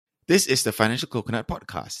This is the Financial Coconut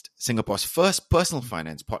Podcast, Singapore's first personal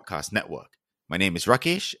finance podcast network. My name is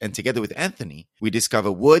Rakesh, and together with Anthony, we discover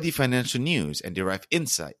worthy financial news and derive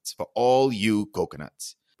insights for all you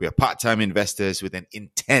coconuts. We are part-time investors with an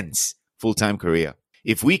intense full-time career.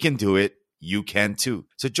 If we can do it, you can too.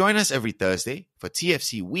 So join us every Thursday for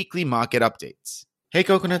TFC Weekly Market Updates. Hey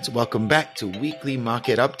coconuts, welcome back to Weekly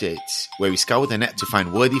Market Updates, where we scour the net to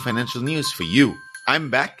find worthy financial news for you. I'm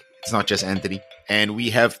back. It's not just Anthony. And we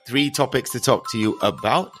have 3 topics to talk to you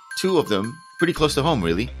about. 2 of them pretty close to home,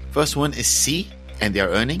 really. First one is C and their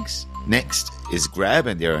earnings. Next is Grab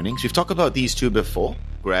and their earnings. We've talked about these 2 before.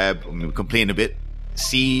 Grab, we complained a bit.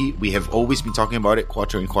 C, we have always been talking about it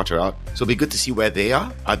quarter in, quarter out. So it'll be good to see where they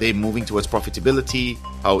are. Are they moving towards profitability?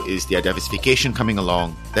 How is their diversification coming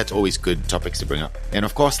along? That's always good topics to bring up. And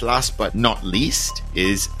of course, last but not least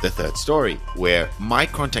is the third story, where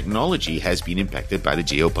Micron technology has been impacted by the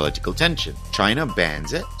geopolitical tension. China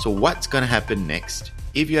bans it. So what's going to happen next?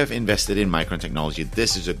 If you have invested in Micron technology,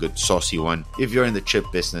 this is a good saucy one. If you're in the chip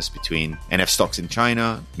business between NF stocks in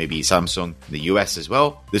China, maybe Samsung, the US as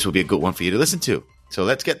well, this will be a good one for you to listen to. So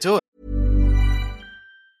let's get to it.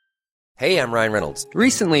 Hey, I'm Ryan Reynolds.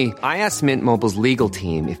 Recently, I asked Mint Mobile's legal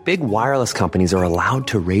team if big wireless companies are allowed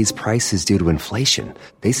to raise prices due to inflation.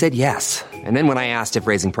 They said yes. And then when I asked if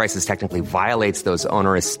raising prices technically violates those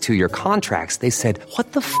onerous 2-year contracts, they said,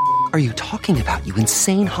 "What the f*** are you talking about, you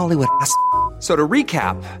insane Hollywood ass?" So to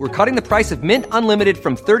recap, we're cutting the price of Mint Unlimited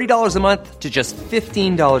from $30 a month to just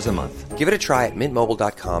 $15 a month. Give it a try at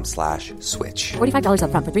mintmobile.com/switch. $45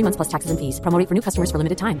 up front for 3 months plus taxes and fees. Promo rate for new customers for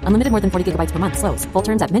limited time. Unlimited more than 40 gigabytes per month. Slows full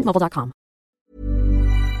terms at mintmobile.com.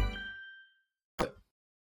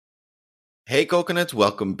 Hey coconuts,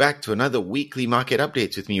 welcome back to another weekly market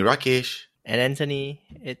updates with me, Rakesh. And Anthony,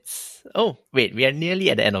 we are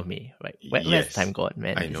nearly at the end of May, right? Where's time gone,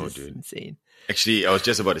 man? I know, dude. Insane. Actually, I was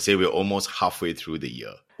just about to say we're almost halfway through the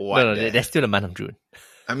year. No, there's still the month of June.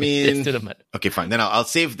 I mean, there's still the month. Okay, fine. Then I'll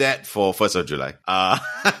save that for 1st of July.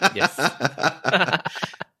 Yes.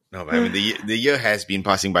 No, but I mean, the year has been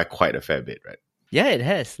passing by quite a fair bit, right? Yeah, it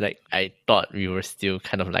has. Like, I thought we were still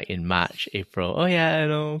kind of like in March, April. Oh yeah,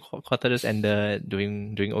 quarter just ended,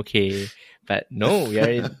 doing okay. But no, we are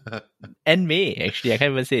in end May. Actually, I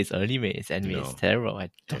can't even say it's early May. It's end May. It's terrible. I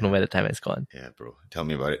don't know where the time has gone. Yeah, bro. Tell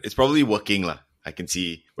me about it. It's probably working lah. I can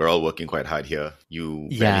see we're all working quite hard here. You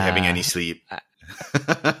barely having any sleep.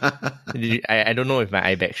 I don't know if my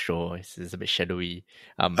eye bag show. It's a bit shadowy.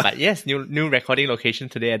 But yes, new recording location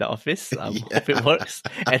today at the office. Hope it works.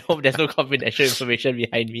 And hope there's no confidential information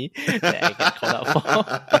behind me that I get called out for.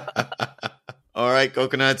 All right,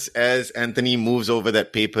 coconuts, as Anthony moves over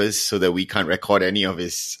that papers so that we can't record any of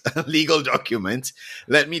his legal documents,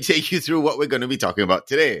 let me take you through what we're going to be talking about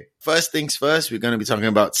today. First things first, we're going to be talking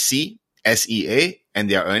about SEA and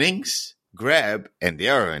their earnings, Grab and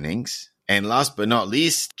their earnings, and last but not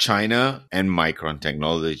least, China and Micron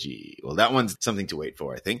technology. Well, that one's something to wait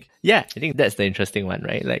for, I think. Yeah, I think that's the interesting one,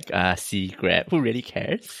 right? Like, Grab. Who really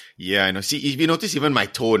cares? Yeah, I know. See, if you notice even my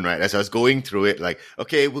tone, right? As I was going through it, like,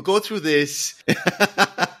 okay, we'll go through this.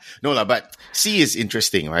 No, but C is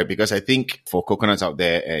interesting, right? Because I think for coconuts out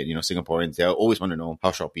there, Singaporeans, they always want to know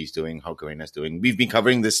how Shopee's doing, how Garena's doing. We've been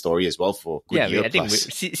covering this story as well for a good year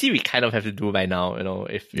plus. We kind of have to do by now,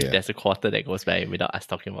 if there's a quarter that goes by without us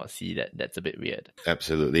talking about C, that's a bit weird.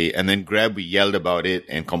 Absolutely. And then Grab, we yelled about it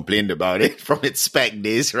and complained about it from its spec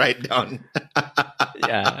days right down.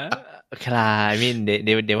 Yeah. Okay lah. I mean,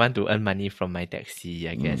 they want to earn money from my taxi.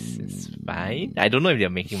 I guess it's fine. I don't know if they're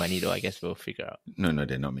making money though. I guess we'll figure out. No,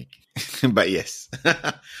 they're not making. But yes.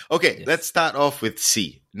 Okay, yes. Let's start off with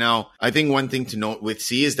C. Now, I think one thing to note with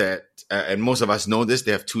C is that, and most of us know this,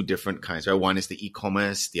 they have 2 different kinds, right? One is the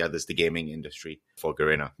e-commerce, the other is the gaming industry for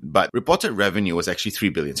Garena. But reported revenue was actually 3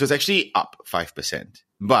 billion. So it's actually up 5%.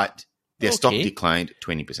 But their stock declined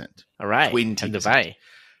 20%. All right. 20%. Time to buy.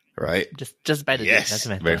 Right? Just buy the dip. Yes,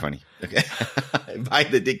 very funny. Okay. Buy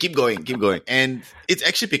the dip. Keep going. And it's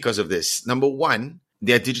actually because of this. Number one,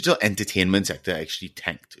 their digital entertainment sector actually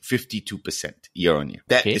tanked 52% year on year.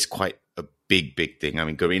 That is quite a big thing. I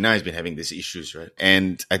mean, Garena has been having these issues, right?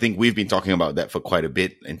 And I think we've been talking about that for quite a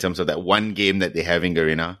bit in terms of that one game that they have in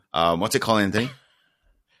Garena. What's it called, Anthony?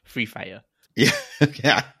 Free Fire.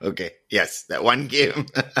 Yeah. Okay. Yes. That one game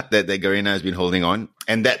that Garena has been holding on.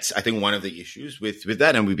 And that's, I think, one of the issues with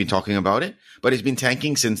that. And we've been talking about it, but it's been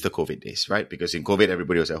tanking since the COVID days, right? Because in COVID,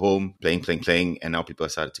 everybody was at home playing. And now people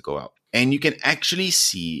have started to go out. And you can actually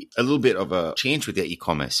see a little bit of a change with their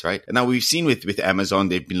e-commerce, right? And now we've seen with Amazon,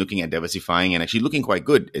 they've been looking at diversifying and actually looking quite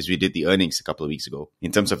good as we did the earnings a couple of weeks ago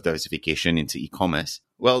in terms of diversification into e-commerce.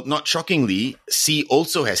 Well, not shockingly, C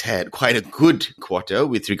also has had quite a good quarter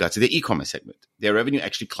with regards to the e-commerce segment. Their revenue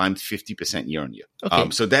actually climbed 50% year on year. Okay.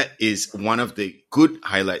 So that is one of the good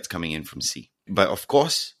highlights coming in from C. But of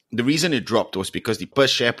course, the reason it dropped was because the per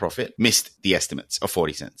share profit missed the estimates of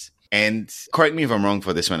 40 cents. And correct me if I'm wrong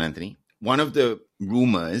for this one, Anthony. One of the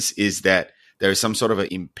rumors is that there is some sort of an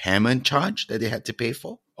impairment charge that they had to pay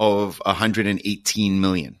for of 118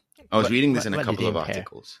 million. I was reading this in a couple of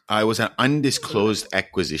articles. It was an undisclosed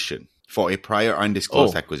acquisition for a prior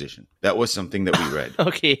undisclosed acquisition. That was something that we read.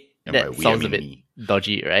 Okay. And that sounds a bit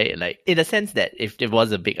dodgy, right? Like, in the sense that if it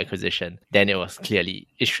was a big acquisition, then it clearly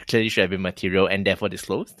should have been material and therefore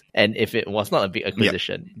disclosed. And if it was not a big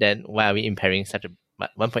acquisition, then why are we impairing such a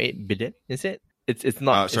 1.8 billion? Is it? It's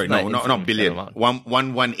not. Not billion.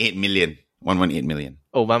 118 million. 118 million.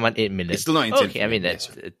 Oh, 118 million. It's still not insignificant. Okay, I mean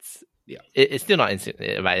it's still not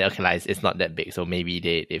insignificant. Right? Okay, like, it's not that big, so maybe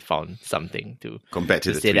they found something to compared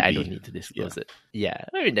to say the 3B. that I don't need to disclose it. Yeah,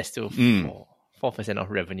 I mean that's still 4% of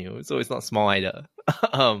revenue, so it's not small either.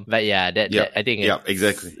 But yeah, that I think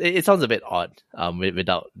exactly. It sounds a bit odd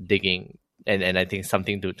without digging. And I think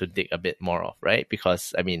something to dig a bit more of, right?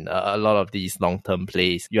 Because, I mean, a lot of these long-term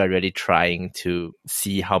plays, you are really trying to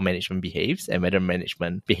see how management behaves and whether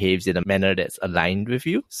management behaves in a manner that's aligned with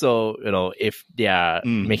you. So, if they are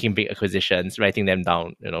making big acquisitions, writing them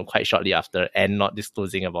down, quite shortly after and not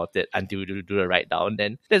disclosing about it until you do the write down,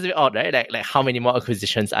 then that's a bit odd, right? Like how many more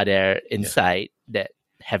acquisitions are there inside that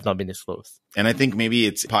have not been disclosed? And I think maybe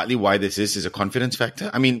it's partly why this is a confidence factor.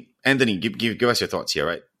 I mean, Anthony, give us your thoughts here,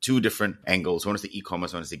 right? Two different angles. One is the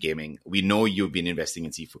e-commerce, one is the gaming. We know you've been investing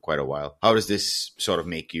in C for quite a while. How does this sort of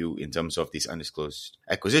make you in terms of this undisclosed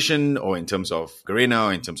acquisition, or in terms of Garena,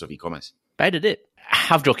 or in terms of e-commerce? I did it.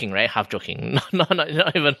 Half joking, right? Half joking.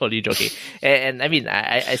 Not even wholly joking. And I mean,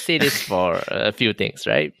 I say this for a few things,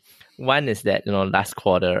 right? One is that, last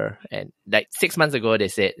quarter and like 6 months ago, they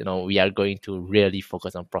said, we are going to really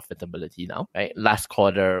focus on profitability now, right? Last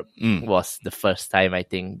quarter was the first time I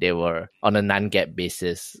think they were on a non-GAAP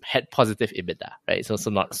basis, had positive EBITDA, right? So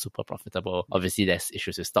not super profitable. Obviously, there's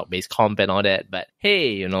issues with stock-based comp and all that, but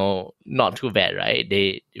hey, not too bad, right?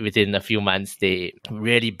 They, within a few months, they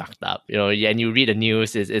really bucked up, and you read the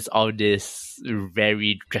news, it's all this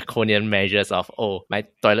very draconian measures of, my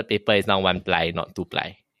toilet paper is now 1 ply, not 2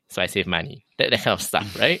 ply. So I save money, that kind of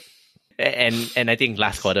stuff, right? And I think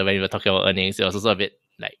last quarter when we were talking about earnings, it was also a bit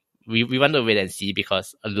like we want to wait and see,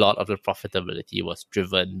 because a lot of the profitability was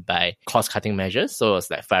driven by cost-cutting measures. So it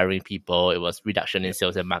was like firing people, it was reduction in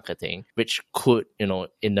sales and marketing, which could,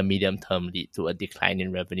 in the medium term lead to a decline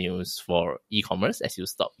in revenues for e-commerce as you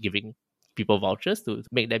stop giving people vouchers to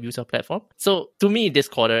make them use your platform. So to me, this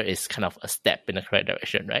quarter is kind of a step in the correct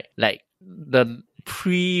direction, right? Like the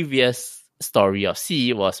previous story of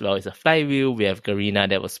C was, it's a flywheel. We have Garena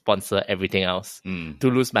that will sponsor everything else to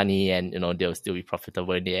lose money, and they'll still be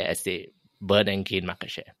profitable in there as they burn and gain market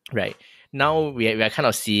share. Right now, we are kind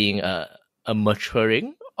of seeing a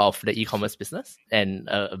maturing of the e-commerce business and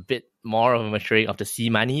a bit more of a maturing of the C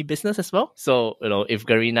money business as well. So if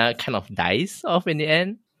Garena kind of dies off in the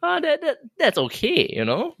end, that's okay,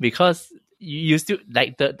 because you still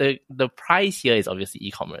like the price here is obviously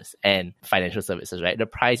e-commerce and financial services, right? The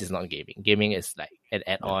price is not gaming. Gaming is like an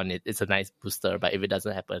add-on. It's a nice booster, but if it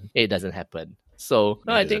doesn't happen, it doesn't happen. So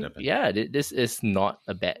I think this is not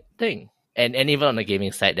a bad thing. And even on the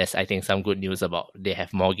gaming side, there's, I think, some good news about they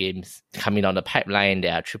have more games coming down the pipeline. They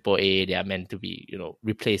are AAA. They are meant to be,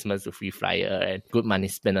 replacements to Free Flyer and good money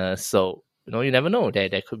spinners. So you never know. There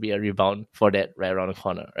could be a rebound for that right around the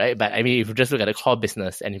corner, right? But I mean, if you just look at the core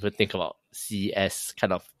business and if you think about C as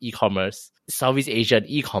kind of e-commerce, Southeast Asian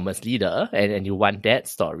e-commerce leader, and you want that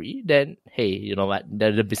story, then hey, you know what?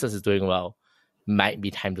 The business is doing well. Might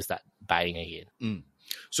be time to start buying again.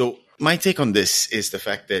 So my take on this is the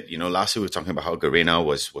fact that, last year we were talking about how Garena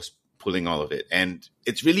was pulling all of it. And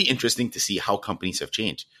it's really interesting to see how companies have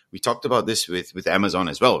changed. We talked about this with Amazon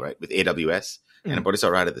as well, right? With AWS. And I brought this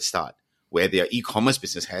out right at the start, where their e-commerce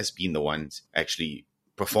business has been the ones actually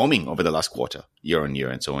performing over the last quarter, year on year,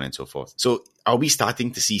 and so on and so forth. So are we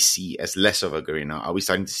starting to see C as less of a Garena? Are we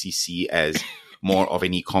starting to see C as more of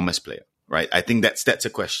an e-commerce player, right? I think that's a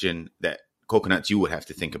question that Coconuts you would have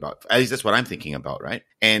to think about. At least that's what I'm thinking about, right?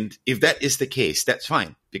 And if that is the case, that's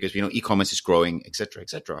fine, because e-commerce is growing, et cetera,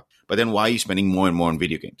 But then why are you spending more and more on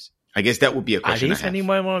video games? I guess that would be a question. Are they spending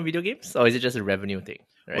more and more on video games, or is it just a revenue thing,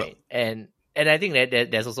 right? And I think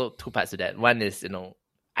that there's also two parts to that. One is,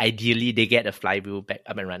 ideally they get a flywheel back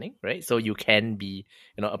up and running, right? So you can be,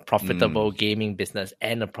 a profitable gaming business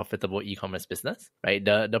and a profitable e-commerce business, right?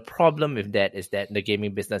 The problem with that is that the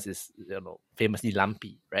gaming business is, famously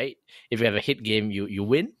lumpy, right? If you have a hit game, you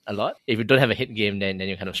win a lot. If you don't have a hit game, then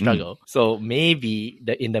you kind of struggle. So maybe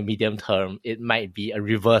in the medium term, it might be a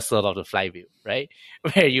reversal of the flywheel, right?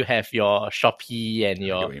 Where you have your Shopee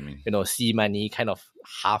and your C Money kind of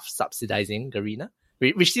half subsidizing Garena,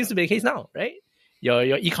 which seems to be the case now, right? Your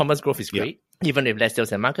e-commerce growth is great, even with less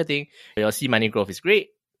sales and marketing. Your C Money growth is great,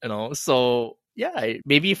 So yeah,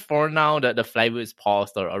 maybe for now the flywheel is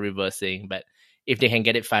paused or reversing, but if they can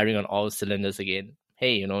get it firing on all cylinders again,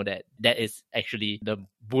 hey, that is actually the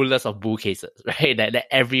bullest of bull cases, right? That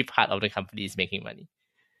every part of the company is making money.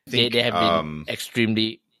 They have been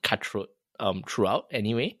extremely cutthroat throughout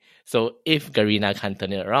anyway. So if Garena can't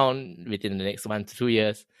turn it around within the next 1 to 2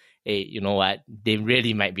 years, hey, you know what? They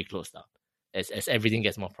really might be closed down as everything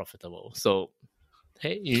gets more profitable. So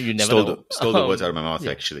hey, you never know. Stole the words out of my mouth,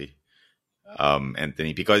 actually,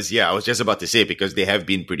 Anthony, because I was just about to say, because they have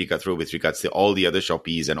been pretty cutthroat with regards to all the other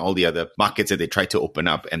Shopees and all the other markets that they tried to open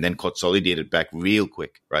up and then consolidated back real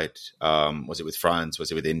quick, right? Was it with France?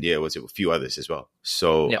 Was it with India? Was it with a few others as well?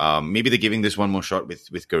 So maybe they're giving this one more shot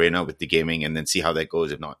with Garena, with the gaming, and then see how that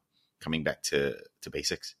goes. If not, coming back to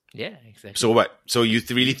basics. Yeah, exactly. So what? So you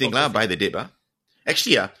really think buy the dip, huh?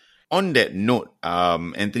 Actually, on that note,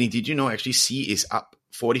 Anthony, did you know actually C is up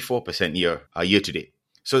 44% year to date?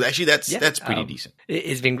 So actually, that's pretty decent.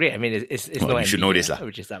 It's been great. I mean, it's no you should know this,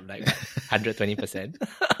 which is up like 120%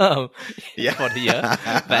 for the year.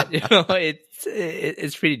 But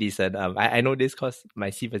it's pretty decent. I know this because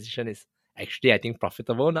my C position is actually, I think,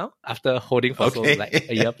 profitable now after holding for so like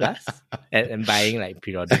a year plus and buying like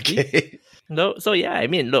periodically. Okay. No, so yeah, I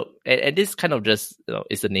mean, look, and this kind of just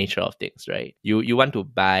is the nature of things, right? You want to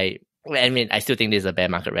buy. I mean, I still think there's a bear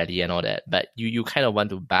market rally and all that, but you kind of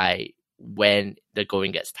want to buy when the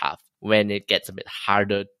going gets tough, when it gets a bit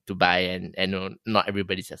harder to buy, and not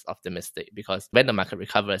everybody's as optimistic, because when the market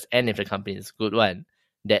recovers and if the company is a good one,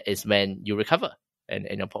 that is when you recover and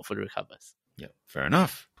your portfolio recovers. Yeah, fair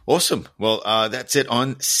enough. Awesome. Well, that's it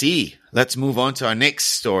on C. Let's move on to our next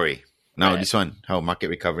story. Now, this one, how market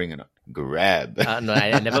recovering or not? Grab. No,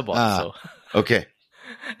 I never bought. So okay.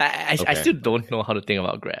 I still don't know how to think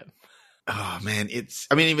about Grab. Oh man,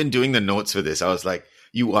 even doing the notes for this, I was like,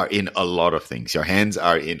 you are in a lot of things. Your hands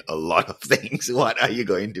are in a lot of things. What are you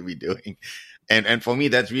going to be doing? And for me,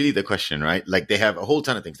 that's really the question, right? Like, they have a whole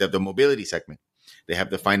ton of things. They have the mobility segment. They have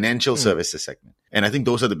the financial services segment. And I think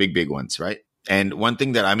those are the big ones, right? And one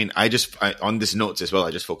thing that, I on this notes as well,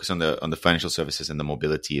 I just focus on the financial services and the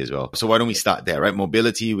mobility as well. So why don't we start there, right?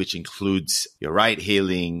 Mobility, which includes your ride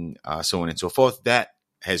hailing, so on and so forth, that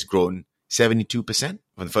has grown 72%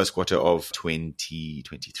 for the first quarter of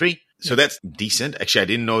 2023. So that's decent. Actually, I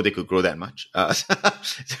didn't know they could grow that much.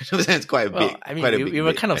 It's quite big. I mean, we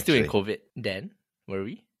were kind of still in COVID then, were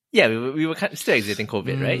we? Yeah, we were still exiting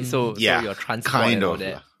COVID, right? So your transport and all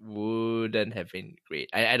that wouldn't have been great.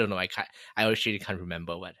 I don't know. I actually can't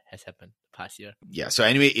remember what has happened past year. Yeah. So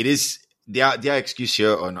anyway, it is their excuse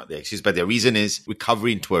here, or not their excuse, but their reason is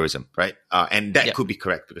recovery in tourism, right? And that could be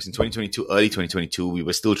correct, because in 2022, early 2022, we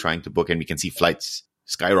were still trying to book, and we can see flights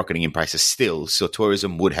skyrocketing in prices still. So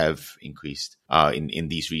tourism would have increased in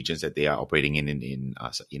these regions that they are operating in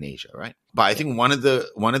Asia, right? But I think one of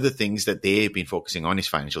the things that they've been focusing on is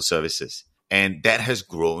financial services, and that has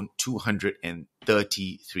grown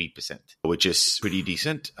 233%, which is pretty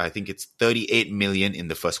decent. I think it's 38 million in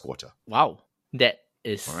the first quarter. Wow, that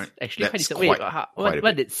is actually quite decent. Wait,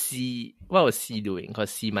 what was C doing? Because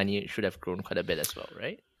C Money should have grown quite a bit as well,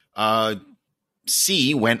 right?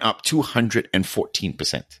 C went up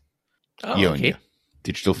 214% year on year.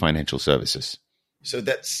 Digital financial services. So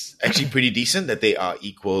that's actually pretty decent that they are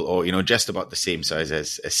equal, or just about the same size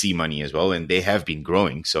as C Money as well, and they have been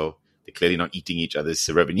growing. So they're clearly not eating each other's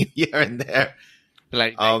revenue here and there.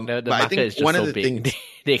 Like the market is just so big.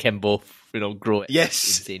 They can both grow at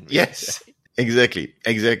insane rates. Yes, right?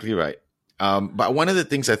 Exactly right. But one of the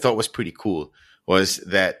things I thought was pretty cool was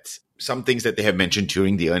that some things that they have mentioned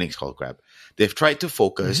during the earnings call, Grab, they've tried to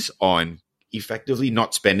focus on effectively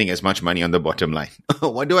not spending as much money on the bottom line.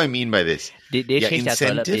 What do I mean by this? Did they change their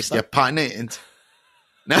toilet paper? Their partner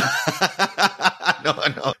no.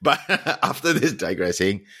 But after this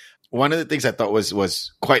digressing, one of the things I thought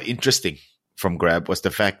was quite interesting from Grab was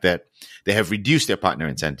the fact that they have reduced their partner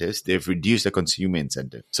incentives. They've reduced the consumer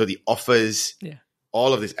incentive. So the offers,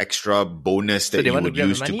 all of this extra bonus that you would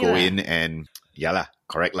use to go in and,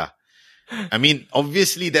 correct lah. I mean,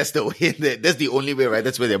 obviously that's the way. That's the only way, right?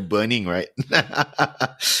 That's where they're burning, right?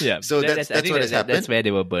 Yeah. So that's what has happened. That's where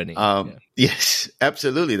they were burning. Yes,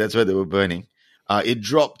 absolutely. That's where they were burning. It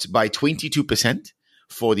dropped by 22%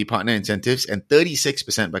 for the partner incentives and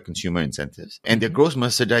 36% by consumer incentives. And their gross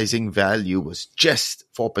merchandising value was just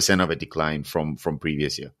 4% of a decline from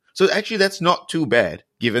previous year. So actually, that's not too bad,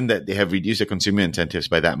 given that they have reduced their consumer incentives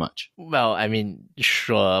by that much. Well, I mean,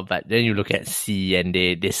 sure, but then you look at C and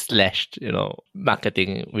they slashed,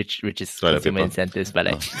 marketing, which is Toilet consumer paper. incentives by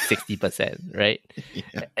like 60%, right?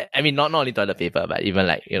 Yeah. I mean, not only toilet paper, but even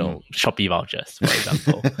like, Shopee vouchers, for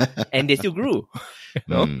example. And they still grew,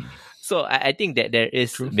 So I think that there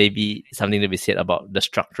is maybe something to be said about the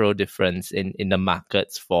structural difference in the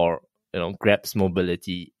markets for, Grab's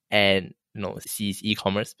mobility and, C's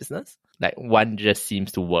e-commerce business. Like one just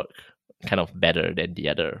seems to work kind of better than the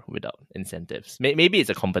other without incentives. Maybe it's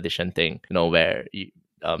a competition thing, where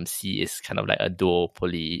C is kind of like a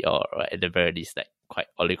duopoly or at the very least like quite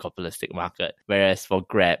oligopolistic market. Whereas for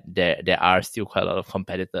Grab, there are still quite a lot of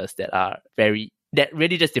competitors that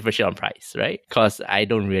really just differentiate on price, right? Because I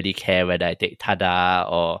don't really care whether I take Tada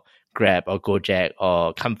or Grab or Gojek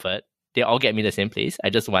or Comfort. They all get me the same place. I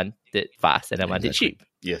just want it fast and I want it cheap.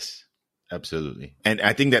 Yes. Absolutely. And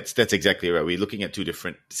I think that's exactly right. We're looking at two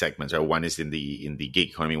different segments, right? One is in the gig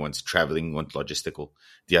economy, one's traveling, one's logistical.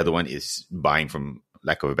 The other one is buying from,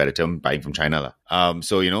 lack of a better term, buying from China.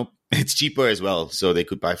 So, it's cheaper as well. So they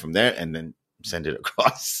could buy from there and then send it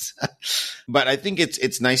across. But I think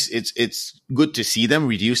it's nice. It's good to see them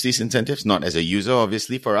reduce these incentives, not as a user,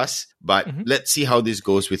 obviously, for us. But let's see how this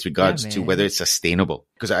goes with regards to whether it's sustainable.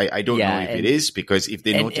 Because I don't know if it is, because if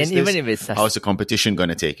they notice this, how's the competition going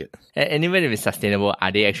to take it? And even if it's sustainable,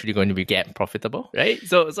 are they actually going to be get profitable, right?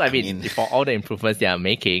 So I mean, for all the improvements they are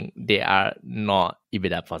making, they are not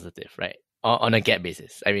EBITDA positive, right? On a GAAP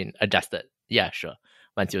basis. I mean, adjusted. Yeah, sure.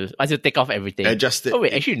 Once you take off everything. Adjusted. Oh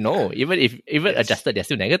wait, actually no. Even adjusted, they're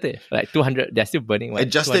still negative. Like 200, they're still burning. Like,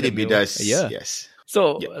 adjusted EBITDA a year. Yes.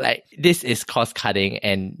 So like this is cost cutting,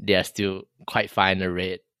 and they are still quite far in the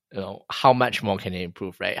rate. How much more can they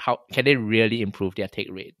improve, right? How can they really improve their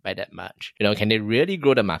take rate by that much? Can they really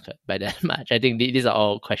grow the market by that much? I think these are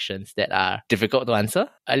all questions that are difficult to answer.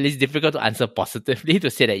 At least difficult to answer positively, to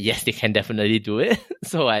say that yes, they can definitely do it.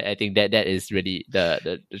 So I think that is really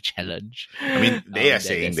the challenge. I mean, they are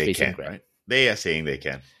saying they can, right? They are saying they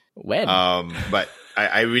can. When? But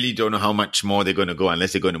I really don't know how much more they're going to go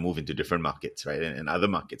unless they're going to move into different markets, right? And other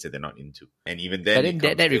markets that they're not into. And even then, but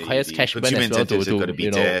then that requires cash burn as well to be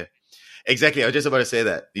there. Exactly. I was just about to say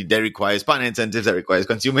that. That requires partner incentives, that requires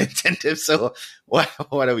consumer incentives. So what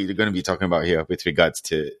are we going to be talking about here with regards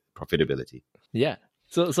to profitability? Yeah.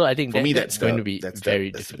 So I think that's going to be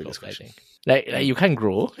very difficult, I think. Like you can't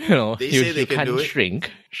grow, you can't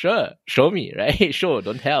shrink. Sure. Show me, right? Sure,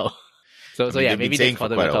 don't tell. So maybe next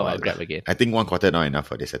quarter we'll talk about Grab again. I think 1 quarter not enough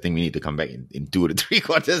for this. I think we need to come back in 2 to 3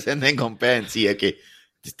 quarters and then compare and see, okay,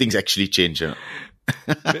 things actually change.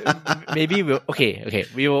 Maybe we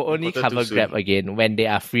will only cover Grab again when they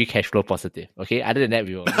are free cash flow positive. Okay, other than that,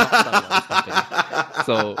 we will not talk about this company.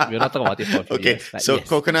 So we will not talk about it for a few years. So yes.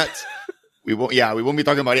 Coconuts, we won't be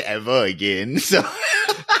talking about it ever again. So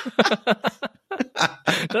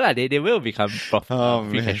no, they will become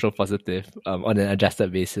free cash flow positive on an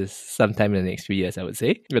adjusted basis sometime in the next few years, I would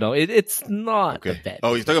say. It's not a bad.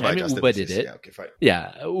 Oh, you're talking about adjusted Uber basis. did it. Yeah, okay, fine.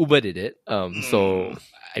 Yeah, Uber did it. So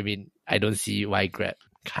I mean, I don't see why Grab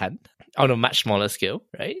can't on a much smaller scale,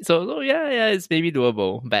 right? So yeah, it's maybe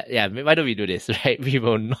doable. But yeah, why don't we do this, right? We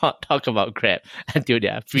will not talk about Grab until they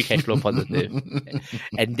are free cash flow positive.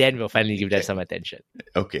 And then we'll finally give them some attention.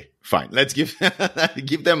 Okay, fine. Let's give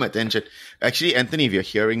them attention. Actually, Anthony, if you're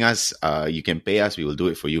hearing us, you can pay us. We will do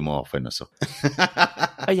it for you more often also.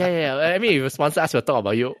 Yeah. I mean, if you sponsor us, we'll talk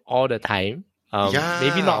about you all the time.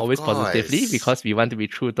 Maybe not always positively, because we want to be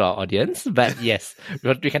true to our audience. But yes,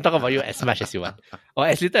 we can talk about you as much as you want, or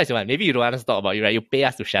as little as you want. Maybe you don't want us to talk about you, right? You pay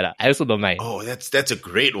us to shut up. I also don't mind. Oh, that's a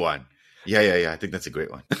great one. Yeah. I think that's a great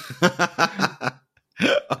one.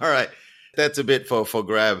 All right, that's a bit for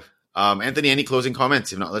Grab. Anthony, any closing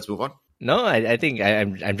comments? If not, let's move on. No, I think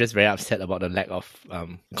I'm just very upset about the lack of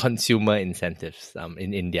consumer incentives.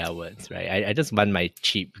 In their words, right? I just want my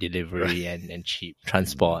cheap delivery and cheap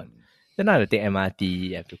transport. Then I have to take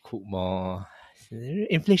MRT, I have to cook more.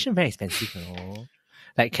 Inflation very expensive,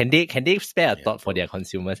 Like, can they spare a thought for their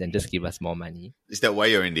consumers and just give us more money? Is that why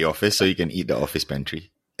you're in the office, so you can eat the office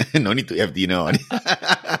pantry? No need to have dinner on it.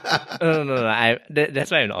 No.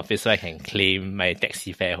 That's why I'm in the office, so I can claim my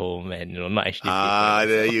taxi fare home and not actually.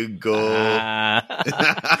 There you go.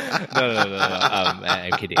 No.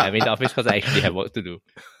 I'm kidding. I'm in the office because I actually have work to do.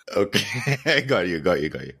 Okay, got you.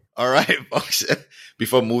 All right, folks.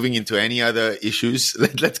 Before moving into any other issues,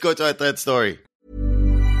 let's go to our third story.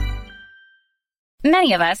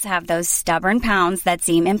 Many of us have those stubborn pounds that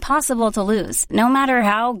seem impossible to lose, no matter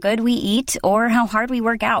how good we eat or how hard we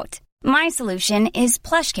work out. My solution is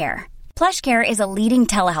PlushCare. PlushCare is a leading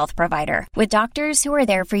telehealth provider with doctors who are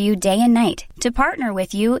there for you day and night to partner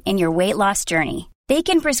with you in your weight loss journey. They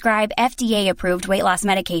can prescribe FDA-approved weight loss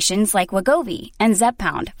medications like Wegovy and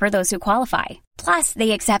Zepbound for those who qualify. Plus,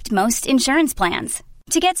 they accept most insurance plans.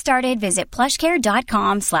 To get started, visit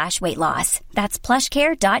plushcare.com/weightloss. That's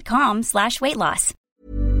plushcare.com/weightloss.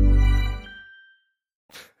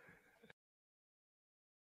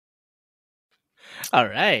 All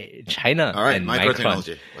right, China. All right, and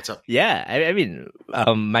microtechnology. Micron. What's up? Yeah, I mean,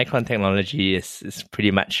 Micron Technology is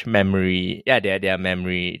pretty much memory. Yeah, they're a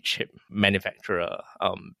memory chip manufacturer.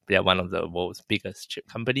 They're one of the world's biggest chip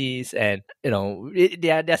companies, and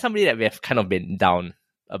they're somebody that we have kind of been down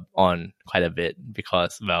on quite a bit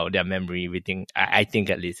because, well, their memory, I think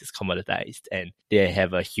at least, is commoditized, and they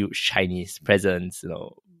have a huge Chinese presence.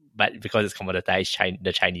 But because it's commoditized,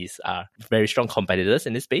 the Chinese are very strong competitors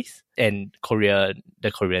in this space. And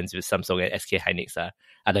the Koreans with Samsung and SK Hynix are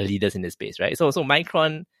the leaders in this space, right? So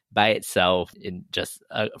Micron by itself, in just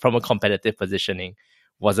from a competitive positioning,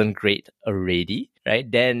 wasn't great already, right?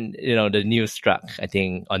 Then, the news struck, I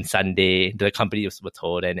think, on Sunday. The company were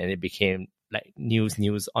told, and it became like news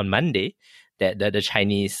on Monday, that the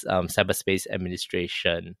Chinese Cyberspace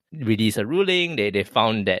Administration released a ruling. They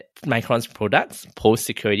found that Micron's products pose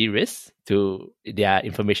security risks to their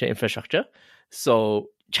information infrastructure. So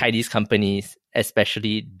Chinese companies,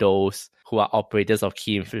 especially those who are operators of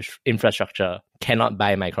key infrastructure, cannot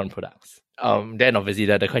buy Micron products. Then obviously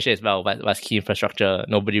the question is, well, what's key infrastructure?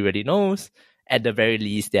 Nobody really knows. At the very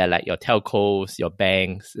least, they're like your telcos, your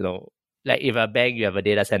banks, like if a bank, you have a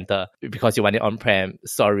data center, because you want it on-prem,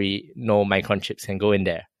 sorry, no Micron chips can go in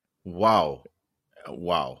there. Wow.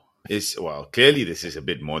 Clearly this is a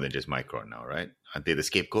bit more than just Micron now, right? Aren't they the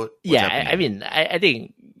scapegoat? I mean, I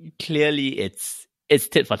think clearly it's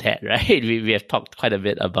tit for tat, right? We have talked quite a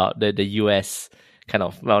bit about the US kind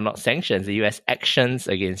of, well, not sanctions, the US actions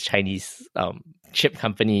against Chinese chip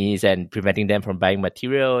companies and preventing them from buying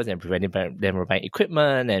materials and preventing them from buying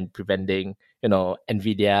equipment and preventing,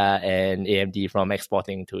 NVIDIA and AMD from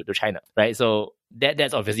exporting to China, right? So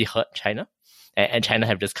that's obviously hurt China. And China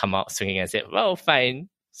have just come out swinging and said, well, fine,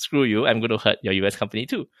 screw you, I'm going to hurt your US company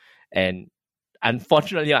too. And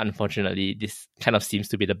unfortunately, this kind of seems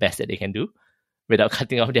to be the best that they can do without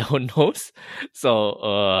cutting off their own nose. So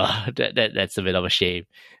that's a bit of a shame.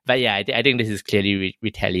 But yeah, I think this is clearly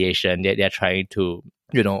retaliation. They're trying to,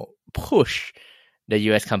 push the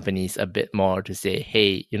US companies a bit more to say,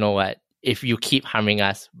 hey, you know what? If you keep harming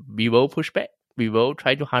us, we will push back. We will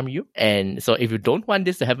try to harm you. And so if you don't want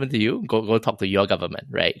this to happen to you, go talk to your government,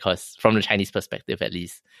 right? Because from the Chinese perspective, at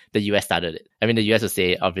least, the US started it. I mean, the US will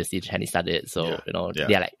say, obviously, the Chinese started it. So,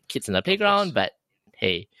 they're like kids in the playground. But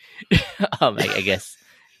hey, I guess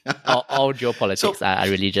all geopolitics are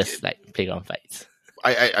really just like playground fights.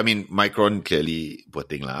 I mean, Micron clearly poor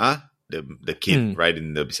thing lah. The kid right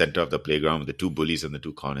in the center of the playground with the two bullies on the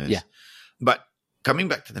two corners. Yeah. But coming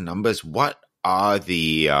back to the numbers, what are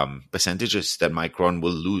the percentages that Micron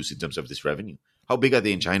will lose in terms of this revenue? How big are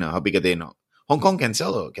they in China? How big are they in Hong Kong? Can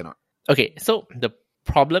sell or cannot? Okay, so the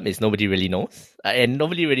problem is nobody really knows. And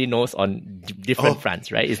nobody really knows on different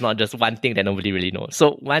fronts, right? It's not just one thing that nobody really knows.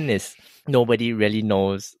 So one is nobody really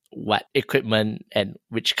knows what equipment and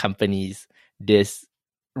which companies this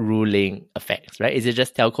ruling affects, right? Is it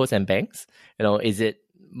just telcos and banks? Is it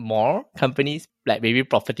more companies, like maybe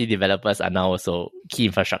property developers are now also key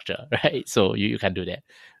infrastructure, right? So you can't do that.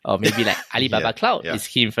 Or maybe like Alibaba Cloud is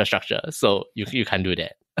key infrastructure, so you can't do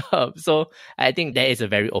that. So I think there is a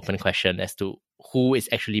very open question as to who is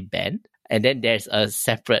actually banned. And then there's a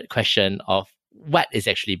separate question of what is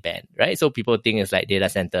actually banned, right? So people think it's like data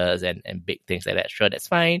centers and big things like that. Sure, that's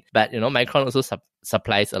fine. But, Micron also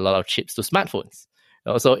supplies a lot of chips to smartphones.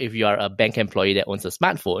 So if you are a bank employee that owns a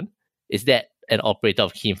smartphone, is that an operator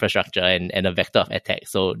of key infrastructure and a vector of attack?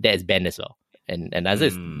 So that is banned as well. And the answer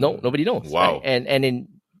is no, nobody knows. Wow. Right? And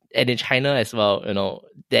in China as well,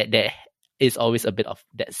 there is always a bit of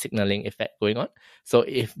that signaling effect going on. So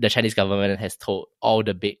if the Chinese government has told all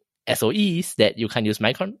the big SOEs that you can't use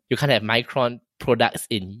Micron, you can't have Micron products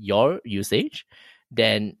in your usage,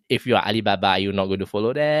 then if you are Alibaba, you're not going to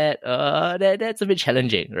follow that. That's a bit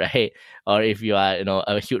challenging, right? Or if you are,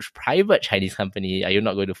 a huge private Chinese company, are you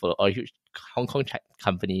not going to follow? Or a huge Hong Kong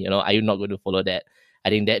company, are you not going to follow that? I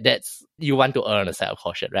think that's you want to earn a side of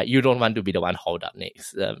caution, right? You don't want to be the one hold up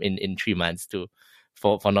next in 3 months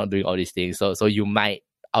for not doing all these things. So you might,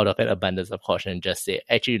 out of an abundance of caution, just say,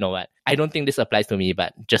 actually, you know what? I don't think this applies to me,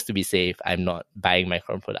 but just to be safe, I'm not buying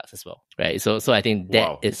Micron products as well, right? So I think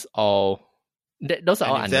that is all. Those are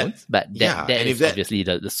all unknowns, but that is obviously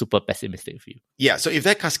the super pessimistic view. Yeah, so if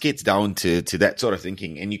that cascades down to that sort of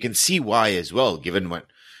thinking, and you can see why as well, given what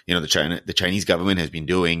the Chinese government has been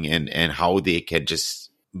doing and how they can just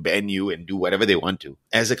ban you and do whatever they want to.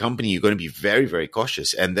 As a company, you're going to be very, very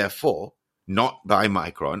cautious, and therefore not buy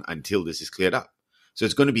Micron until this is cleared up. So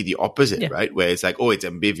it's going to be the opposite, right? Where it's like, oh, it's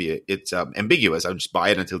ambiguous. I'll just buy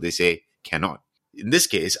it until they say cannot. In this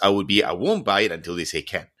case, I won't buy it until they say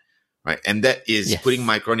can. Right. And that is putting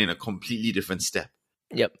Micron in a completely different step.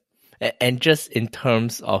 Yep. And just in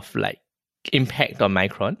terms of like impact on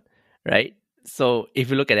Micron, right? So if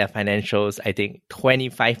you look at their financials, I think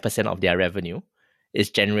 25% of their revenue is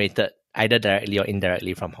generated either directly or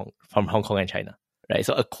indirectly from Hong Kong and China, right?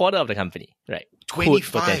 So a quarter of the company, right, 25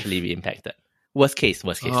 could potentially be impacted. Worst case,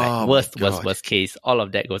 worst case, all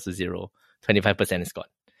of that goes to zero. 25% is gone,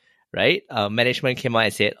 right? Management came out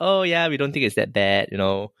and said, oh yeah, we don't think it's that bad,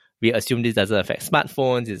 we assume this doesn't affect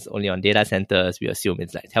smartphones. It's only on data centers. We assume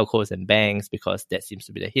it's like telcos and banks because that seems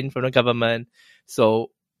to be the hint from the government.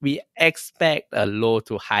 So we expect a low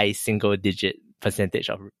to high single digit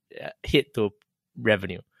percentage of hit to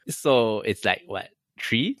revenue. So it's like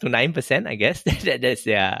 3 to 9%, I guess. That's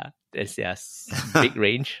their big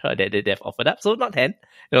range that they've offered up. So not 10,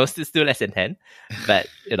 still less than 10. But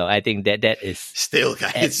I think that is still,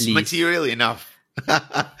 guys, it's material enough.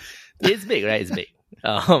 It's big, right? It's big.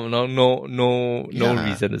 No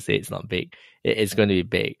reason to say it's not big. It's going to be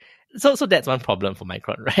big. So that's one problem for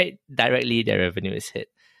Micron, right? Directly, their revenue is hit.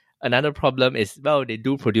 Another problem is, they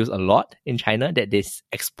do produce a lot in China that they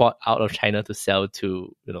export out of China to sell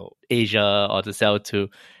to, Asia or to sell to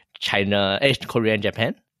China, Korea and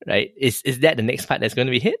Japan, right? Is that the next part that's going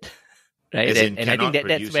to be hit? Right? And I think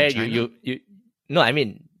that's where you no, I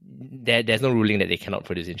mean, there's no ruling that they cannot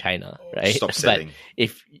produce in China, right? Stop selling. But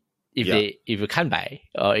if you can't buy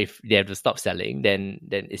or if they have to stop selling, then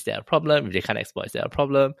is there a problem? If they can't export, is there a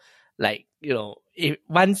problem? Like,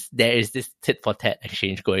 once there is this tit for tat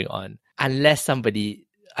exchange going on, unless somebody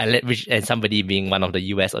being one of the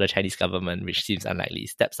US or the Chinese government, which seems unlikely,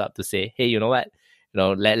 steps up to say, hey, you know what?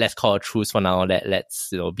 Let's call a truce for now.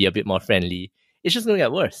 Let's be a bit more friendly. It's just going to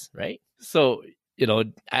get worse, right? So,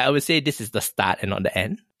 I would say this is the start and not the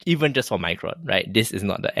end. Even just for Micron, right? This is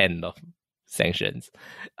not the end of sanctions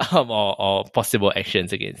or possible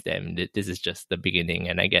actions against them. This is just the beginning,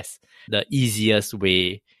 and I guess the easiest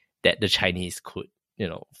way that the Chinese could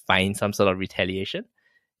find some sort of retaliation,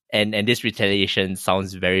 and this retaliation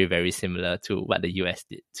sounds very, very similar to what the US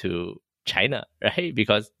did to China, right?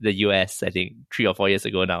 Because the US, I think 3 or 4 years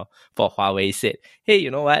ago now, for Huawei said, hey,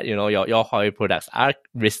 you know what, your Huawei products are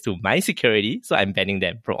risk to my security, so I'm banning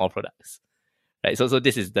them from all products, right? So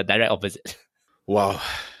this is the direct opposite. Wow.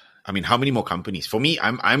 I mean, how many more companies? For me,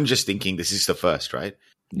 I'm just thinking this is the first, right?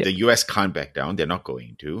 Yep. The US can't back down. They're not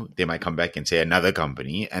going to. They might come back and say another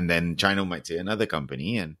company, and then China might say another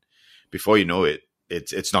company, and before you know it,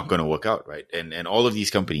 it's not going to work out, right? And all of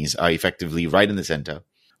these companies are effectively right in the center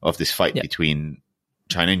of this fight between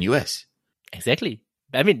China and US. Exactly.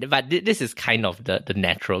 I mean, but this is kind of the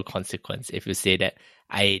natural consequence if you say that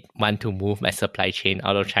I want to move my supply chain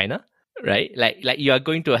out of China. Right? Like you are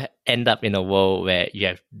going to end up in a world where you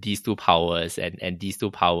have these two powers and these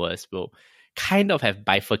two powers will kind of have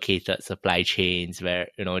bifurcated supply chains where,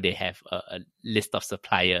 they have a list of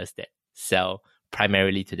suppliers that sell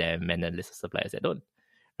primarily to them and a list of suppliers that don't.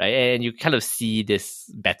 Right? And you kind of see this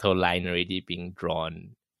battle line already being drawn,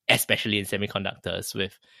 especially in semiconductors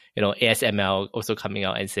with, ASML also coming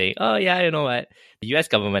out and saying, oh yeah, you know what? The US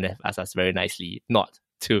government has asked us very nicely not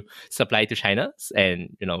to supply to China,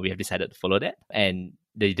 and we have decided to follow that. And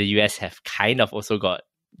the US have kind of also got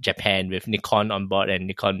Japan with Nikon on board, and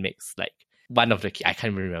Nikon makes like one of the key, I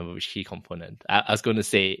can't even remember which key component. I was going to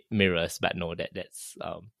say mirrors, but no, that's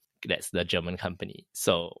the German company.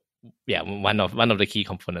 So yeah, one of the key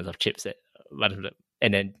components of chips.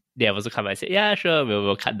 And then they have also come and say, yeah, sure,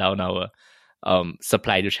 we'll cut down our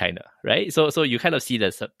supply to China, right? So you kind of see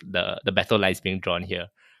the battle lines being drawn here,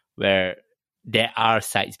 where there are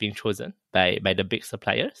sides being chosen by the big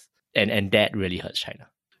suppliers, and that really hurts China.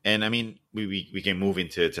 And I mean, we can move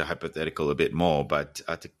into hypothetical a bit more, but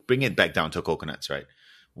to bring it back down to coconuts, right?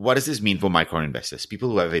 What does this mean for Micron investors,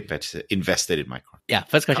 people who have invested in Micron? Yeah,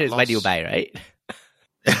 first question is, why do you buy, right?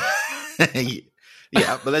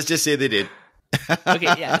 Yeah, but let's just say they did.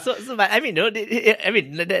 Okay, yeah. So, but I mean, no,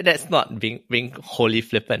 that's not being wholly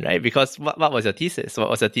flippant, right? Because what was your thesis? What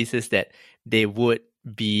was your thesis that they would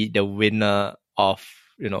be the winner of,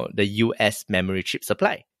 the US memory chip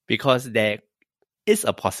supply? Because there is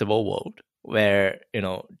a possible world where,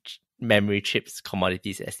 memory chips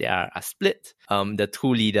commodities as they are split. The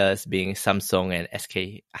two leaders being Samsung and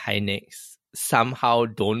SK Hynix somehow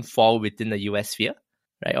don't fall within the US sphere,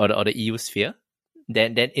 right? Or the EU sphere.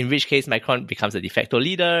 Then in which case Micron becomes a de facto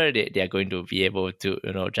leader. They are going to be able to,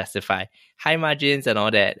 justify high margins and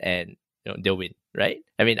all that, and they'll win, right?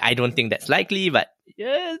 I mean, I don't think that's likely, but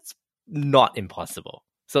it's not impossible.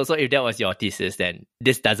 So if that was your thesis, then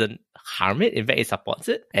this doesn't harm it. In fact, it supports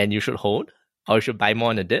it, and you should hold, or you should buy more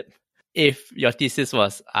on the dip. If your thesis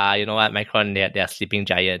was, you know what, Micron, they're a sleeping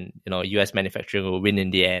giant, US manufacturing will win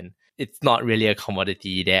in the end. It's not really a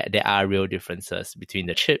commodity. There are real differences between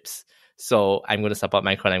the chips. So I'm going to support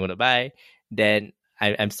Micron, I'm going to buy. Then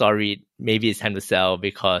I'm sorry, maybe it's time to sell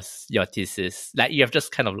because your thesis, like you have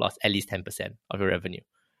just kind of lost at least 10% of your revenue,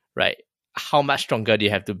 right? How much stronger do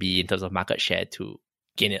you have to be in terms of market share to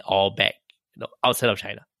gain it all back, outside of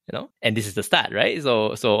China, And this is the start, right?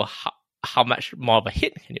 So how much more of a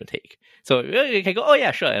hit can you take? So you can go, oh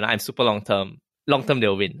yeah, sure, and I'm super long term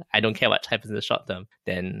they'll win. I don't care what happens in the short term.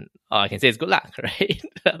 Then I can say it's good luck, right?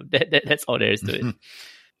 That's all there is to it.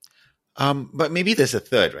 But maybe there's a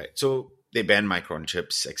third, right? So they ban Micron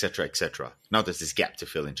chips, etc., etc. Now there's this gap to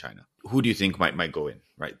fill in China. Who do you think might go in,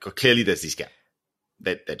 right? Clearly there's this gap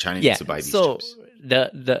that China needs to buy these chips.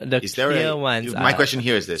 The is clear ones. My question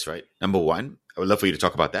here is this, right? Number one, I would love for you to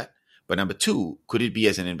talk about that. But number two, could it be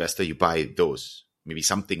as an investor you buy those, maybe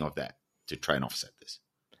something of that to try and offset this?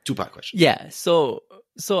 Two-part question. Yeah. So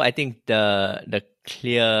I think the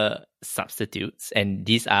clear substitutes, and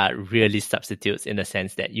these are really substitutes in the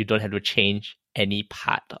sense that you don't have to change any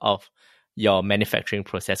part of your manufacturing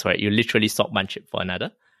process, right? You literally swap one chip for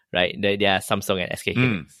another, right? They are Samsung and SK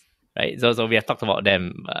Hynix, right? So we have talked about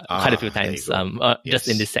them quite a few times. Just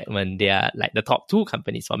in this segment, they are like the top two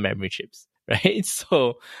companies for memory chips, right?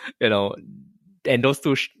 So, and those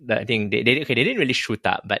two, I think they didn't really shoot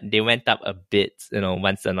up, but they went up a bit,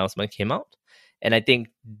 once the announcement came out. And I think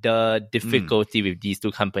the difficulty with these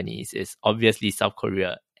two companies is obviously South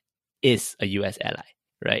Korea is a US ally,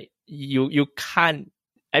 right? You can't,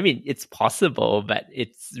 I mean, it's possible, but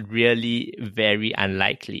it's really very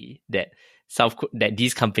unlikely that that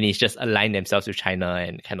these companies just align themselves with China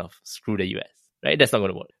and kind of screw the US, right? That's not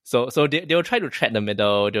going to work. So they'll try to tread the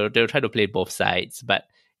middle. They'll try to play both sides, but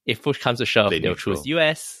if push comes to shove, they'll choose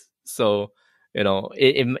US. So,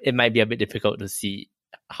 it might be a bit difficult to see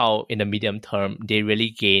how in the medium term they really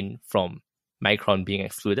gain from Micron being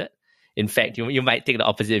excluded. In fact, you might take the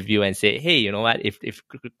opposite view and say, hey, you know what, if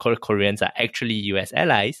Koreans are actually US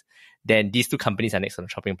allies, then these two companies are next on the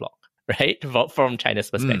chopping block, right? From China's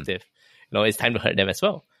perspective. It's time to hurt them as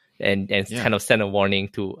well. And kind of send a warning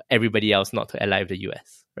to everybody else not to ally with the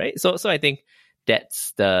US, right? So I think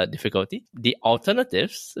that's the difficulty. The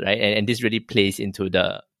alternatives, right, and this really plays into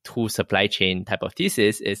the two supply chain type of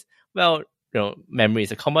thesis is, well, memory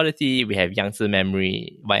is a commodity. We have Yangtze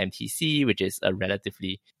Memory, YMTC, which is a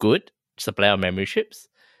relatively good supplier of memory chips,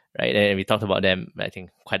 right? And we talked about them, I think,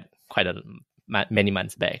 quite many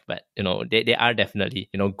months back. But, they are definitely,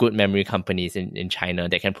 good memory companies in China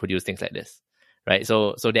that can produce things like this, right?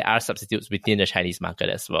 So there are substitutes within the Chinese market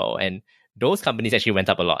as well. And those companies actually went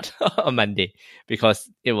up a lot on Monday because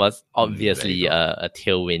it was obviously a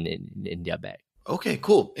tailwind in their bag. Okay,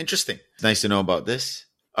 cool. Interesting. Nice to know about this.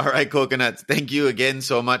 All right, Coconuts. Thank you again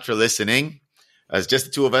so much for listening. It's just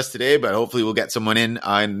the two of us today, but hopefully we'll get someone in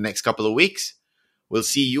the next couple of weeks. We'll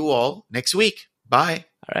see you all next week. Bye.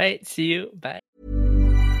 All right. See you. Bye.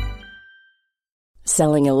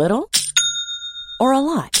 Selling a little or a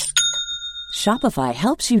lot? Shopify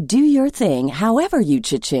helps you do your thing however you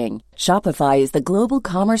cha-ching. Shopify is the global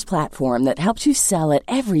commerce platform that helps you sell at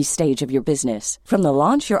every stage of your business. From the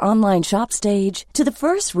launch your online shop stage to the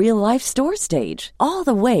first real-life store stage, all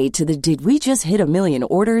the way to the did we just hit a million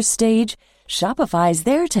orders stage. Shopify is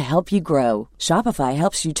there to help you grow. Shopify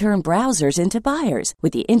helps you turn browsers into buyers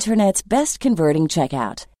with the internet's best converting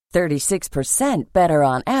checkout. 36% better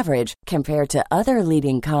on average compared to other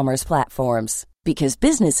leading commerce platforms. Because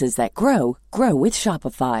businesses that grow with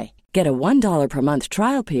Shopify. Get a $1 per month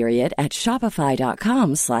trial period at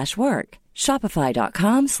shopify.com/work.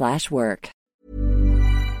 Shopify.com/work.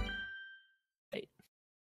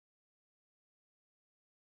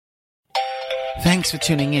 Thanks for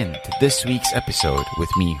tuning in to this week's episode with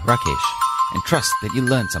me, Rakesh, and trust that you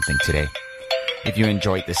learned something today. If you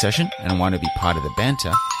enjoyed the session and want to be part of the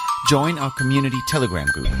banter, join our community Telegram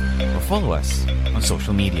group, or follow us on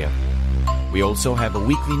social media. We also have a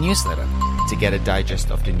weekly newsletter to get a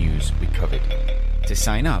digest of the news we covered. To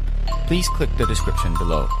sign up, please click the description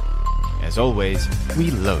below. As always,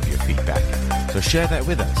 we love your feedback, so share that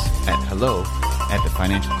with us at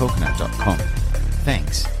hello@thefinancialcoconut.com.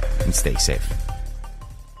 Thanks, and stay safe.